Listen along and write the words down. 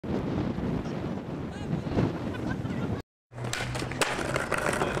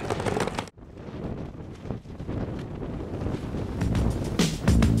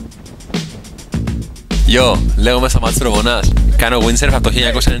Γιο, λέγομαι Σταμάτης Προμονάς. Κάνω windsurf από το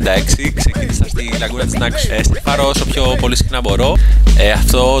 1996. Ξεκίνησα στη λαγκούνα της Νάξου. Σερφάρω όσο πιο πολύ συχνά μπορώ.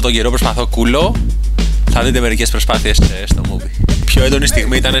 Αυτό τον καιρό προσπαθώ κούλο. Θα δείτε μερικές προσπάθειες στο movie. Πιο έντονη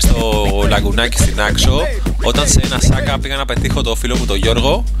στιγμή ήταν στο λαγκουνάκι στην Άξο, όταν σε ένα σάκα πήγα να πετύχω το φίλο μου τον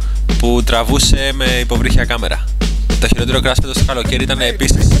Γιώργο που τραβούσε με υποβρύχια κάμερα. Το χειρότερο κράσπεδο στο καλοκαίρι ήταν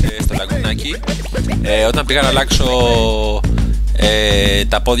επίσης στο λαγκουνάκι, όταν πήγα να αλλάξω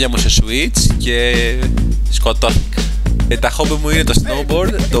τα πόδια μου σε switch και σκοτώθηκα. Τα χόμπι μου είναι το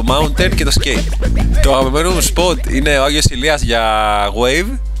snowboard, το mountain και το skate. Το αγαπημένο μου spot είναι ο Άγιος Ηλίας για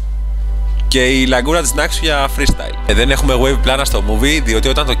wave και η λαγκούνα της Νάξου για freestyle. Δεν έχουμε wave πλάνα στο movie, διότι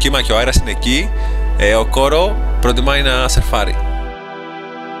όταν το κύμα και ο αέρας είναι εκεί, ο κόρο προτιμάει να σερφάρει.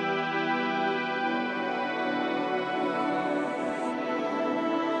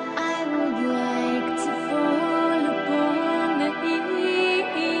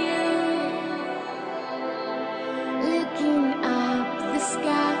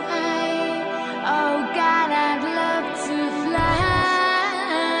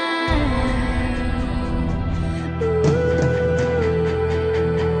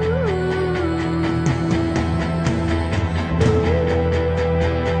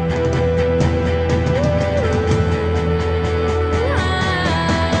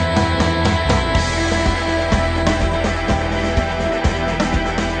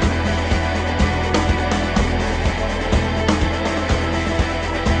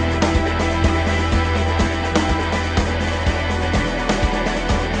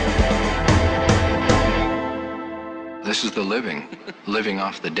 This is the living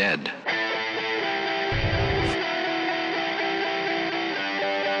off the dead.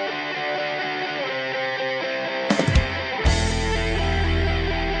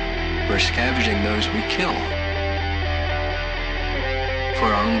 We're scavenging those we kill for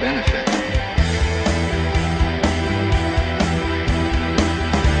our own benefit.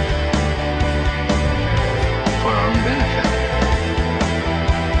 For our own benefit.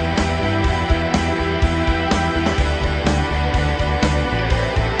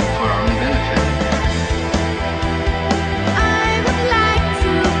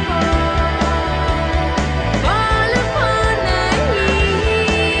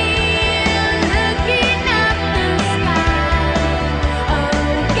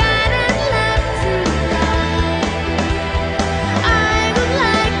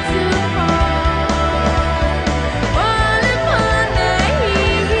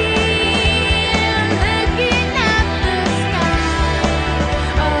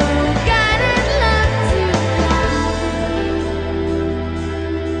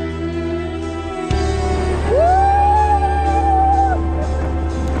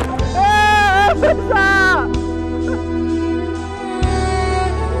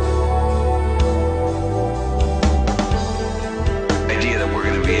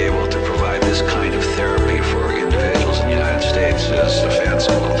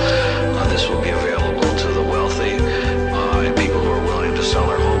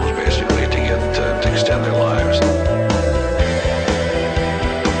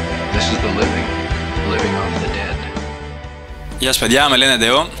 Γεια σας παιδιά, με λένε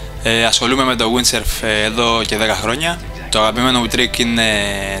Ντεό. Ασχολούμαι με το windsurf εδώ και 10 χρόνια. Το αγαπημένο μου trick είναι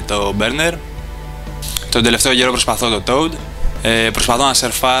το burner. Τον τελευταίο καιρό προσπαθώ το toad. Προσπαθώ να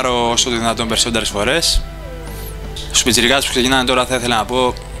σερφάρω όσο το δυνατόν περισσότερες φορές. Στους πιτσιρικάδες που ξεκινάνε τώρα θα ήθελα να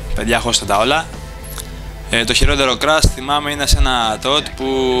πω, παιδιά, χώστε τα όλα. Το χειρότερο crash θυμάμαι είναι σε ένα toad που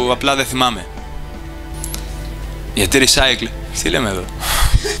απλά δεν θυμάμαι. Γιατί recycle, τι λέμε εδώ.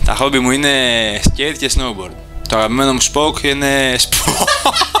 Τα hobby μου είναι skate και snowboard. Το αγαπημένο μου spoke είναι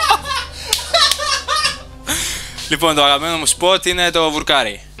Λοιπόν, το αγαπημένο μου spot είναι το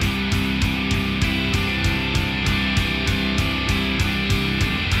βουρκάρι.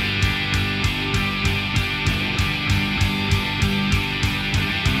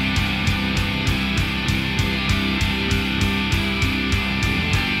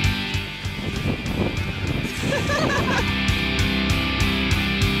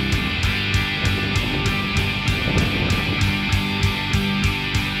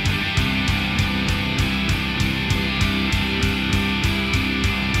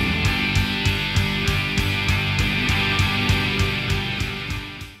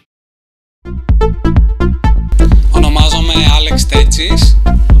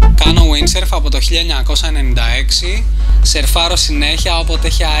 Κάνω windsurf από το 1996, σερφάρω συνέχεια όποτε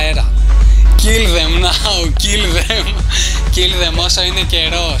έχει αέρα. Kill them now, kill them, kill them όσο είναι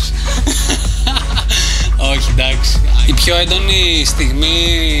καιρός. Όχι, εντάξει. Η πιο έντονη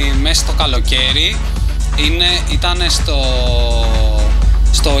στιγμή μέσα στο καλοκαίρι ήταν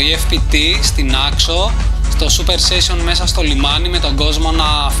στο EFPT στην Άξο, στο Super Session μέσα στο λιμάνι με τον κόσμο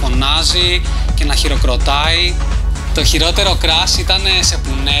να φωνάζει και να χειροκροτάει. Το χειρότερο crash ήταν σε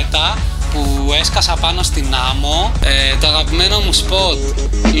πουνέτα που έσκασα πάνω στην άμμο. Το αγαπημένο μου σποτ,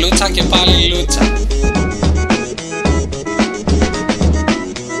 λούτσα και πάλι λούτσα.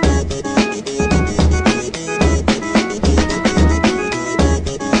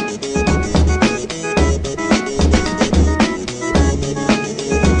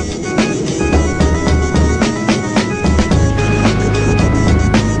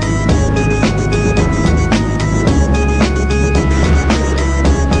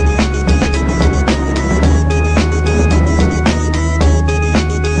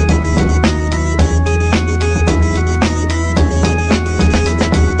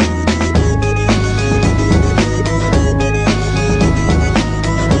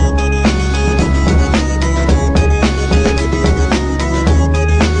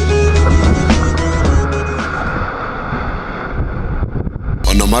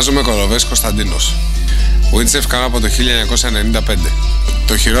 Ονομάζομαι Κοροβές Κωνσταντίνος. Windsurf κάνω από το 1995.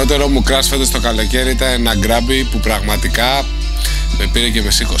 Το χειρότερο μου crash φέτος το καλοκαίρι ήταν ένα γκράμπι που πραγματικά με πήρε και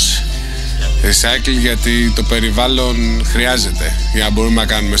με σήκωσε. Recycle γιατί το περιβάλλον χρειάζεται για να μπορούμε να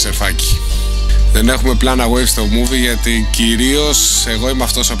κάνουμε σερφάκι. Δεν έχουμε πλάνα wave στο movie γιατί κυρίως εγώ είμαι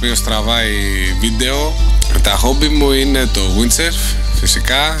αυτός ο οποίος τραβάει βίντεο. Τα χόμπι μου είναι το windsurf,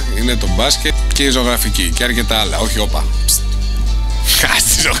 φυσικά είναι το μπάσκετ και η ζωγραφική και αρκετά άλλα. Όχι όπα.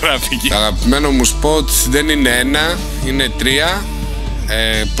 Στη ζωγραφική. Το αγαπημένο μου σποτ δεν είναι ένα, είναι τρία.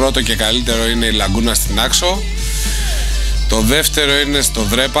 Πρώτο και καλύτερο είναι η λαγκούνα στην Άξο. Το δεύτερο είναι στο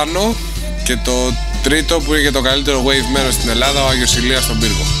Δρέπανο. Και το τρίτο που είναι και το καλύτερο wave μέρος στην Ελλάδα, ο Άγιος Ηλίας στον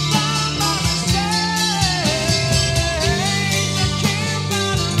Πύργο.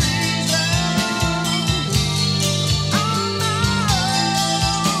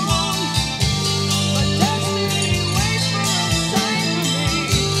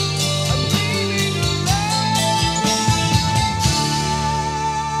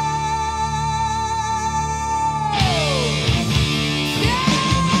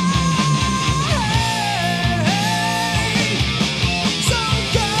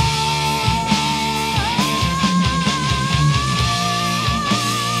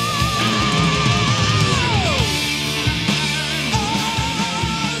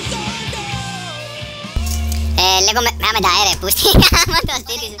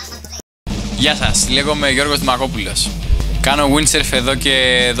 Γεια σας, λέγομαι Γιώργος Δημακόπουλος. Κάνω windsurf εδώ και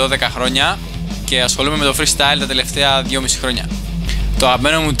 12 χρόνια και ασχολούμαι με το freestyle τα τελευταία 2,5 χρόνια. Το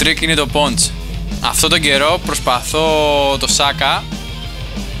αγαπημένο μου trick είναι το punch. Αυτό τον καιρό προσπαθώ το σάκα.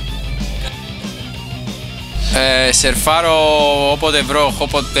 Σερφάρω όποτε βρω,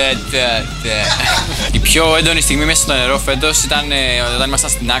 όποτε... Η πιο έντονη στιγμή μέσα στο νερό φέτος ήταν όταν ήμασταν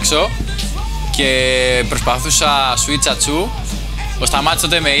στην Άξο και προσπαθούσα switch ατσού. Ο Σταμάτης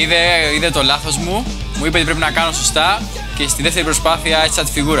τότε με είδε το λάθος μου, μου είπε ότι πρέπει να κάνω σωστά και στη δεύτερη προσπάθεια έτσισα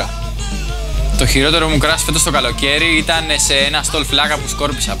τη φιγούρα. Το χειρότερο μου crash φέτος το καλοκαίρι ήταν σε ένα στολ φλάκα που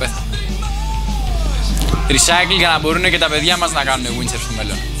σκόρπισα, πέθανα. Recycle για να μπορούν και τα παιδιά μας να κάνουν windsurf στο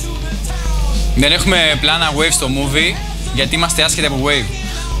μέλλον. Δεν έχουμε πλάνα wave στο movie γιατί είμαστε άσχετοι από wave.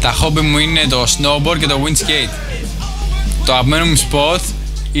 Τα hobby μου είναι το snowboard και το wind skate. Το αγαπημένο μου spot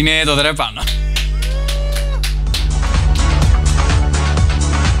είναι το Δρέπανο.